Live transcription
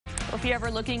If you're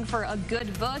ever looking for a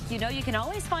good book, you know you can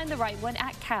always find the right one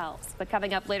at Cal's. But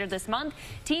coming up later this month,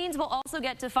 teens will also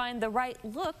get to find the right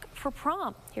look for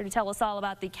prom. Here to tell us all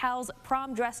about the Cal's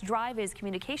prom dress drive is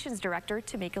Communications Director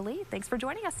Tamika Lee. Thanks for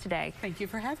joining us today. Thank you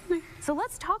for having me. So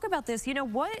let's talk about this. You know,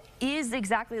 what is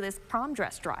exactly this prom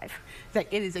dress drive? It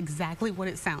is exactly what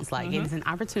it sounds like. It is an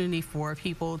opportunity for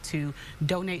people to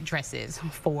donate dresses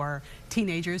for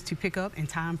teenagers to pick up in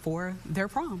time for their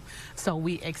prom. So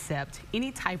we accept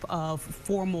any type of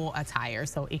formal attire.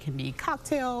 So it can be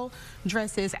cocktail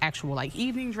dresses, actual like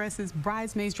evening dresses,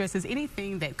 bridesmaids dresses,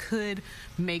 anything that could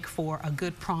make for a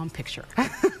good prom picture.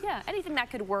 Yeah, anything that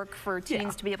could work for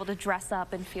teens to be able to dress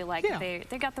up and feel like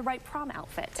they got the right prom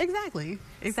outfit.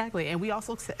 Exactly. And we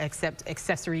also accept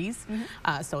accessories.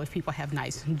 So if people have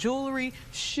nice jewelry,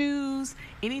 shoes,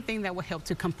 anything that will help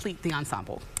to complete the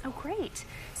ensemble. Oh, great.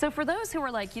 So for those who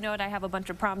are like, you know what, I have a bunch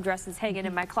of prom dresses hanging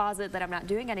in my closet that I'm not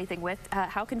doing anything with,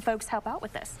 how can folks help out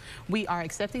with this? We are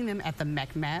accepting them at the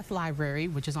McMath Library,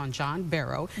 which is on John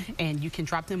Barrow, and you can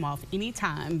drop them off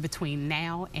anytime between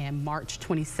now and March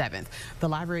 27th. The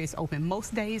library is open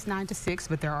most days 9 to 6,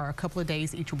 but there are a couple of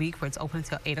days each week where it's open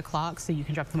until 8 o'clock, so you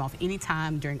can drop them off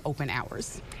anytime during open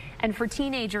hours. And for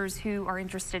teenagers who are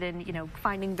interested in, you know,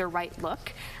 finding their right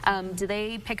look, do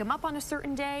they pick them up on a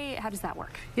certain day? How does that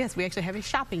work? Yes, we actually have a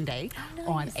shopping day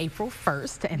on April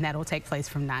 1st, and that'll take place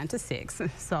from 9 to 6.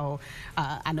 So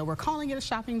I know we're calling it a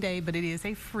shopping day, but it is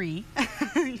a free,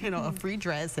 a free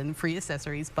dress and free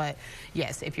accessories. But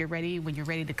yes, if you're ready, when you're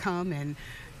ready to come and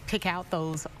pick out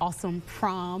those awesome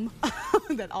prom,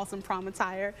 that awesome prom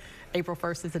attire, April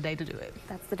 1st is the day to do it.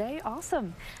 That's the day.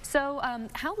 Awesome. So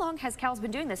how long has Cal's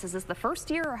been doing this? Is this the first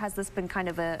year, or has this been kind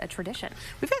of a tradition?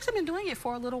 We've actually been doing it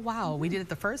for a little while. We did it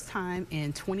the first time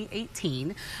in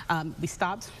 2018. We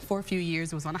stopped for a few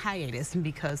years. It was on a hiatus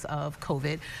because of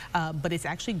COVID, but it's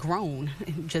actually grown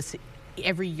just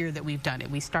every year that we've done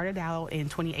it. We started out in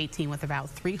 2018 with about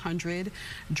 300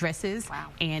 dresses,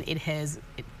 and it has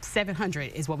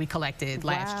 700 is what we collected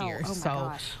last year. Oh,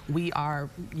 so we are,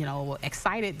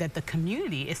 excited that the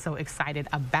community is so excited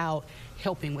about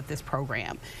helping with this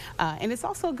program. And it's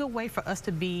also a good way for us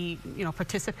to be,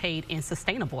 participate in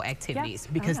sustainable activities,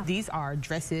 because these are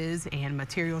dresses and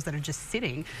materials that are just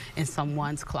sitting in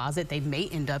someone's closet. They may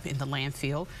end up in the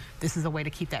landfill. This is a way to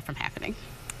keep that from happening.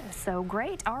 So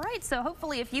great. All right. So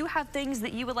hopefully if you have things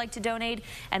that you would like to donate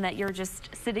and that you're just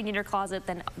sitting in your closet,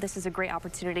 then this is a great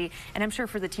opportunity. And I'm sure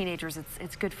for the teenagers,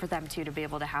 it's good for them too to be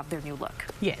able to have their new look.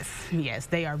 Yes,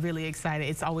 they are really excited.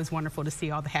 It's always wonderful to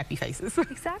see all the happy faces.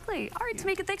 Exactly. All right,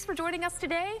 Tamika, thanks for joining us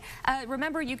today.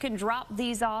 Remember, you can drop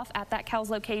these off at that Cal's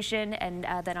location, and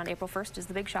then on April 1st is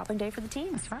the big shopping day for the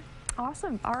teens. That's right.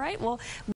 Awesome. All right. Well.